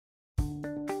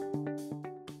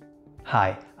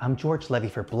Hi, I'm George Levy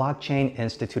for Blockchain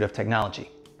Institute of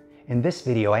Technology. In this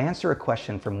video, I answer a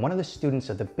question from one of the students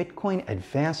of the Bitcoin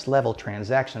Advanced Level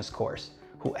Transactions course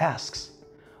who asks,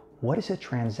 what is a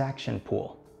transaction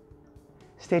pool?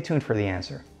 Stay tuned for the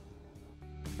answer.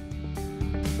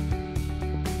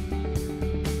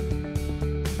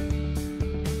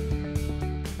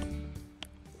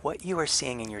 What you are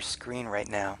seeing in your screen right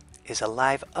now is a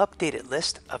live updated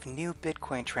list of new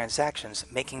Bitcoin transactions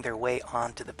making their way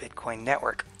onto the Bitcoin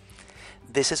network.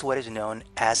 This is what is known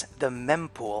as the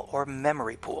mempool or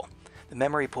memory pool. The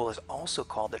memory pool is also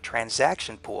called the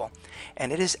transaction pool,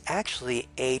 and it is actually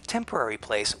a temporary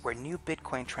place where new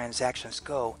Bitcoin transactions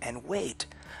go and wait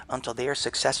until they are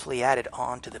successfully added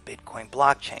onto the Bitcoin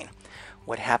blockchain.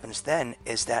 What happens then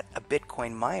is that a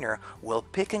Bitcoin miner will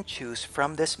pick and choose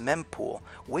from this mempool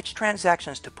which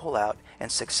transactions to pull out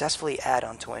and successfully add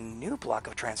onto a new block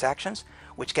of transactions,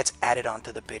 which gets added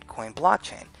onto the Bitcoin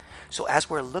blockchain. So as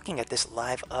we're looking at this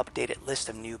live updated list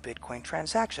of new Bitcoin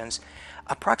transactions,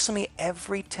 approximately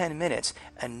every 10 minutes,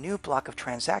 a new block of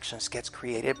transactions gets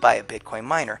created by a Bitcoin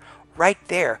miner. Right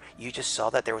there, you just saw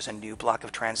that there was a new block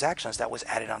of transactions that was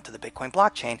added onto the Bitcoin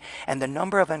blockchain, and the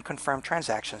number of unconfirmed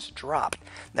transactions dropped.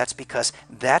 That's because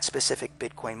that specific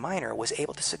Bitcoin miner was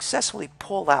able to successfully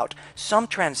pull out some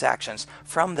transactions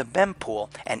from the mempool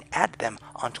and add them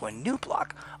onto a new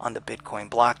block on the Bitcoin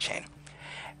blockchain.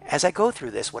 As I go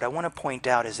through this, what I want to point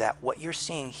out is that what you're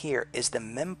seeing here is the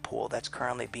mempool that's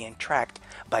currently being tracked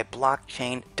by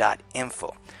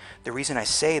blockchain.info. The reason I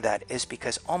say that is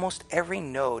because almost every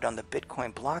node on the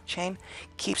Bitcoin blockchain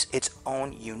keeps its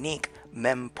own unique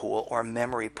mempool or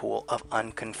memory pool of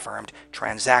unconfirmed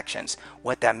transactions.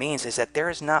 What that means is that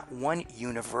there is not one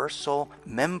universal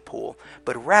mempool,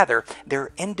 but rather there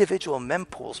are individual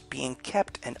mempools being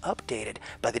kept and updated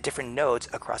by the different nodes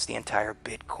across the entire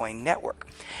Bitcoin network.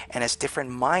 And as different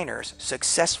miners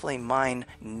successfully mine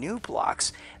new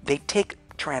blocks, they take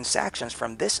transactions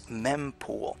from this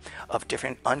mempool of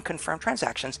different unconfirmed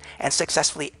transactions and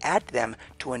successfully add them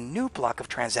to a new block of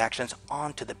transactions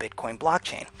onto the Bitcoin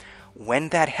blockchain. When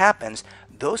that happens,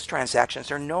 those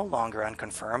transactions are no longer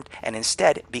unconfirmed and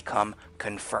instead become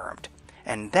confirmed.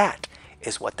 And that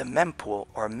is what the mempool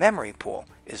or memory pool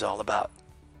is all about.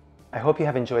 I hope you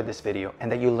have enjoyed this video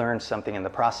and that you learned something in the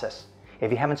process. If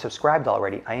you haven't subscribed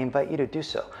already, I invite you to do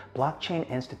so. Blockchain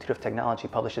Institute of Technology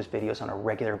publishes videos on a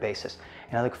regular basis,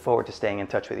 and I look forward to staying in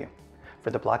touch with you. For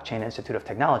the Blockchain Institute of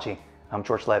Technology, I'm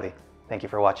George Levy. Thank you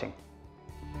for watching.